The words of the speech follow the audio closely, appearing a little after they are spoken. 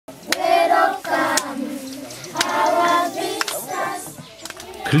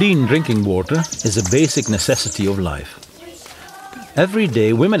Clean drinking water is a basic necessity of life. Every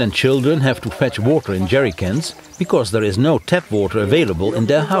day women and children have to fetch water in jerry cans because there is no tap water available in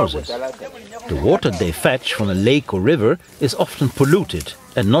their houses. The water they fetch from a lake or river is often polluted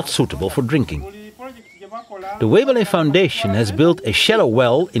and not suitable for drinking. The Weebale Foundation has built a shallow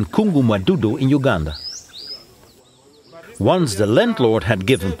well in Kungu in Uganda. Once the landlord had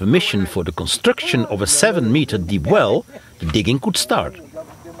given permission for the construction of a 7-meter deep well, the digging could start.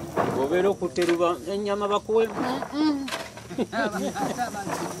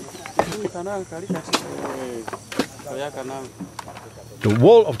 The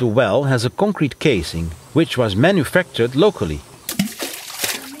wall of the well has a concrete casing, which was manufactured locally.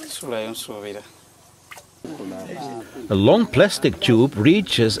 A long plastic tube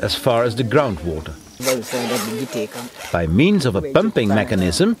reaches as far as the groundwater. By means of a pumping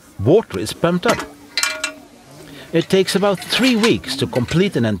mechanism, water is pumped up. It takes about 3 weeks to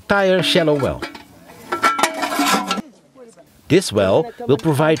complete an entire shallow well. This well will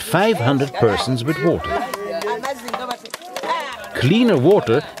provide 500 persons with water. Cleaner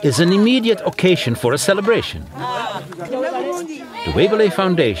water is an immediate occasion for a celebration. The Weebale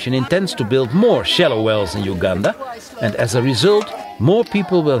Foundation intends to build more shallow wells in Uganda, and as a result, more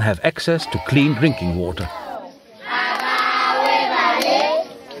people will have access to clean drinking water.